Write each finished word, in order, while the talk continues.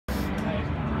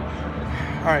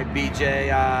All right, BJ.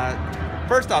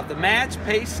 First off, the match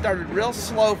pace started real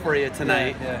slow for you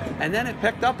tonight, and then it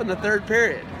picked up in the third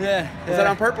period. Yeah. Was that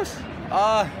on purpose?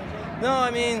 No,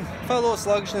 I mean, felt a little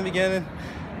sluggish in the beginning.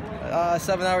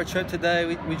 7-hour trip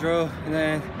today, we drove, and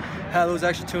then had to lose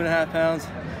extra 2.5 pounds.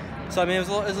 So I mean, it was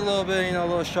a little bit, a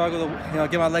little struggle to,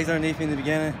 get my legs underneath me in the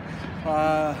beginning.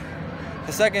 The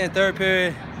second and third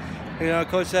period,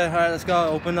 coach said, all right, let's go,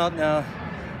 open up now.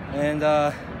 And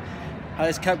I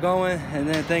just kept going and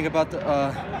didn't think about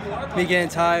me getting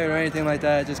tired or anything like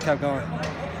that. I just kept going.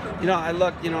 I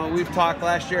look, we've talked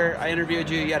last year. I interviewed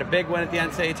you. You had a big win at the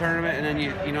NCAA tournament, and then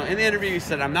in the interview you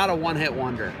said, I'm not a one-hit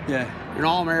wonder. Yeah. You're an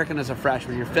All-American as a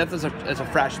freshman. You're fifth as a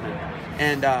freshman.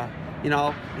 And, you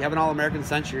have an All-American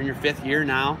since you're in your 5th year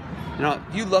now.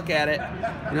 You look at it,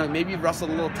 maybe you've wrestled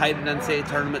a little tight in NCAA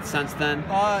tournament since then.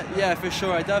 Yeah, for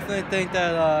sure. I definitely think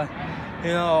that, I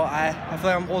feel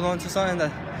like I'm holding on to something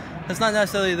that's not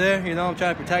necessarily there. I'm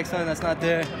trying to protect something that's not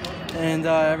there. And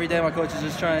every day my coach is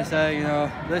just trying to say,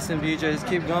 listen, BJ, just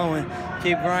keep going,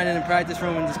 keep grinding in practice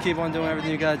room, and just keep on doing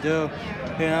everything you got to do.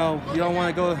 You don't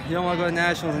want to go to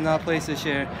nationals and not place this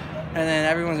year. And then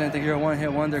everyone's gonna think you're a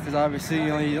one-hit wonder because obviously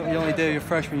you only did it your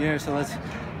freshman year. So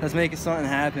let's make it something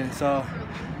happen. So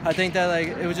I think that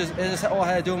it just all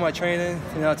had to do with my training,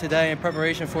 today in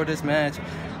preparation for this match,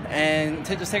 and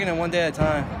just taking it one day at a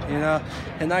time,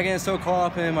 and not getting so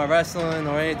caught up in my wrestling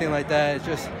or anything like that. It's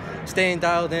just staying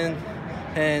dialed in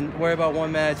and worry about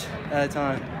one match at a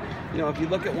time. If you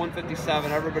look at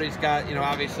 157, everybody's got,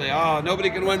 obviously, nobody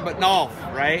can win but Nolf,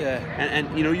 right? Yeah.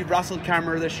 And you've wrestled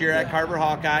Kemmer this year at Carver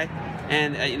Hawkeye,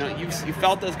 and, you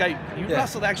felt those guys. You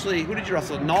wrestled, actually, who did you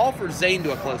wrestle, Nolf or Zane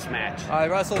to a close match? I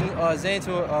wrestled Zane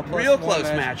to a real close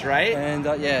match, right? And,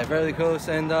 yeah, very close.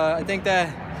 And I think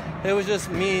that it was just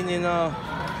me,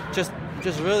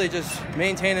 just really just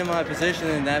maintaining my position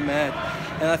in that match.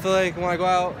 And I feel like when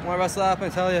I wrestle out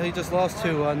Pentelia, he just lost to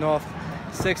Nolf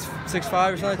 6-5 or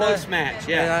something like that. Close match,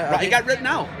 yeah. He got written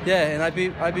out. Yeah, and I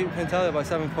beat Pentelia by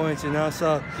 7 points,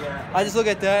 So I just look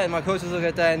at that, and my coaches look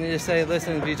at that, and they just say,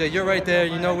 listen, BJ, you're right there.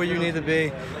 You know where you need to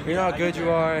be. You know how good you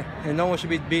are, and no one should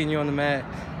be beating you on the mat.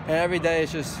 And every day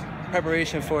it's just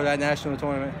preparation for that national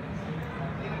tournament.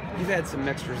 You've had some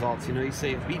mixed results. You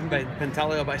say you've beaten by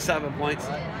Pentelia by 7 points,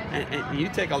 and you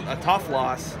take a tough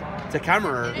loss to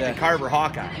Kemmerer and Carver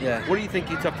Hawkeye. Yeah. What do you think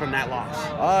you took from that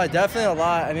loss? Definitely a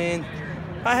lot. I mean,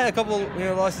 I had a couple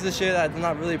losses this year that I'm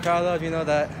not really proud of,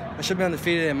 that I should be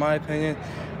undefeated in my opinion.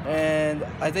 And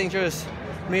I think just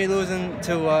me losing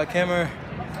to Kemmerer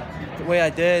the way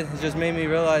I did has just made me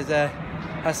realize that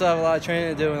I still have a lot of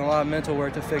training to do and a lot of mental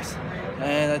work to fix.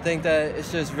 And I think that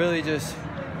it's just really just,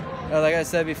 like I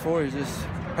said before, it's just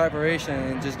preparation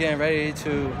and just getting ready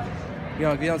to,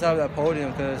 get on top of that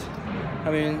podium because,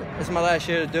 I mean, it's my last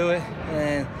year to do it,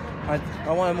 and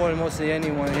I wanted more than mostly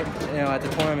anyone, at the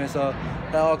tournament. So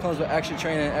that all comes with extra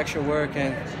training, extra work,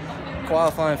 and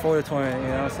qualifying for the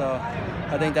tournament. So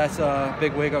I think that's a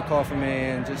big wake-up call for me,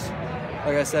 and just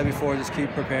like I said before, just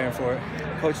keep preparing for it.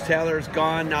 Coach Taylor's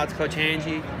gone. Now it's Coach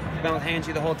Hangy. You've been with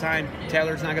Hangy the whole time.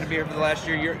 Taylor's not going to be here for the last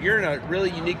year. You're in a really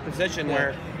unique position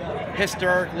where,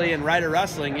 historically in Rider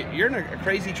wrestling, you're in a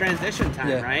crazy transition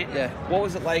time, right? Yeah. What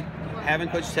was it like having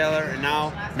Coach Taylor and now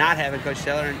not having Coach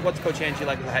Taylor, and what's Coach Hangy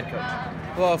like as a head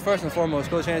coach? Well, first and foremost,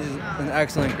 Coach Hangy is an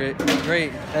excellent,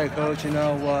 great head coach.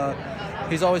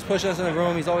 He's always pushing us in the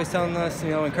room. He's always telling us,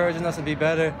 encouraging us to be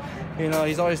better. He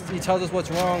tells us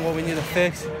what's wrong, what we need to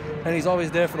fix, and he's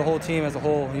always there for the whole team as a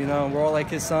whole. We're all like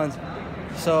his sons.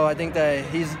 So I think that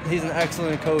he's an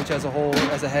excellent coach as a whole,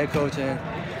 as a head coach, and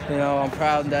I'm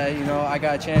proud that I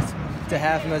got a chance to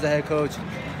have him as a head coach.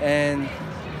 And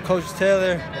Coach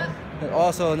Taylor,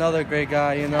 also another great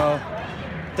guy.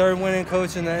 Third winning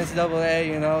coach in the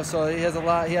NCAA. So he had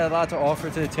a lot to offer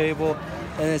to the table.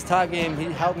 And his top game, he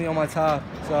helped me on my top.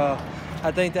 So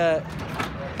I think that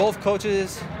both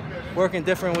coaches work in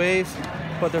different ways,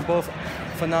 but they're both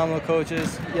phenomenal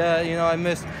coaches. Yeah, I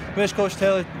miss Coach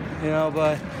Taylor,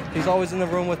 but he's always in the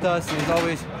room with us, and he's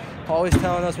always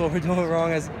telling us what we're doing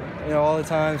wrong all the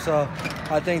time. So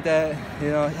I think that,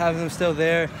 having him still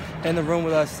there in the room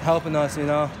with us, helping us,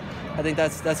 I think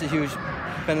that's a huge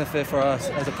benefit for us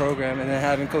as a program, and then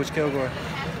having Coach Kilgore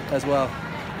as well.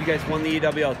 You guys won the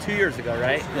EWL 2 years ago,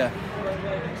 right? Yeah.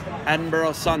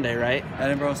 Edinburgh Sunday, right?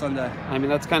 Edinburgh Sunday. I mean,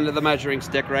 that's kind of the measuring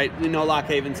stick, right? We know Lock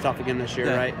Haven's tough again this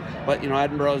year, right? But,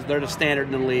 Edinburgh's, they're the standard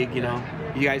in the league, You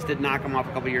guys did knock them off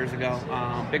a couple years ago.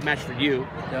 Big match for you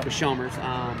with Shomers.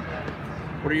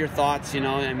 What are your thoughts?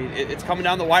 I mean, it's coming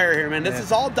down the wire here, man. This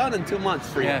is all done in 2 months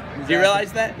for you. Yeah, exactly. Do you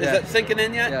realize that? Is that sinking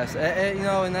in yet? Yes.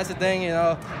 And that's the thing,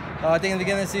 I think in the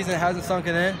beginning of the season it hasn't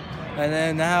sunken in. And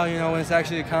then now, you know, when it's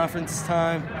actually conference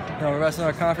time, you know, we're wrestling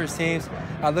our conference teams,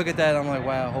 I look at that and I'm like,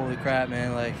 wow, holy crap,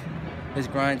 man, like, it's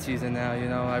grind season now, you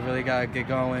know, I really got to get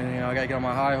going, you know, I got to get on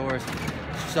my high horse,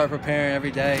 start preparing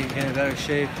every day, get in better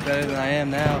shape, better than I am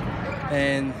now,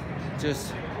 and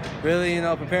just really, you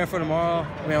know, preparing for tomorrow,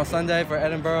 I mean, on Sunday for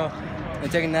Edinburgh,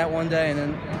 and taking that one day and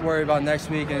then worry about next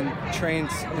week and train,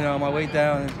 you know, my weight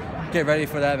down and get ready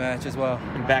for that match as well.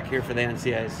 And back here for the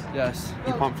NCAAs. Yes.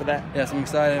 You pumped for that? Yes, I'm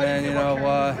excited, man, you know,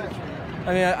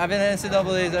 I mean, I've been in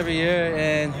NCAAs every year,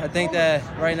 and I think that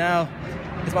right now,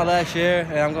 it's my last year,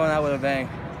 and I'm going out with a bang,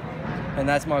 and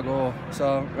that's my goal.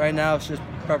 So right now, it's just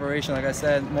preparation, like I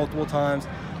said, multiple times,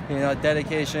 you know,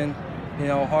 dedication, you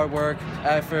know, hard work,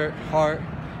 effort, heart,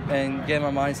 and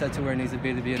getting my mindset to where it needs to be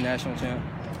a national champ.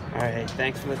 All right,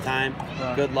 thanks for the time.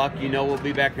 Good luck. You know we'll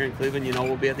be back here in Cleveland. You know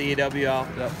we'll be at the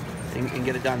EWL. Yep. And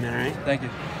get it done, man, all right? Thank you.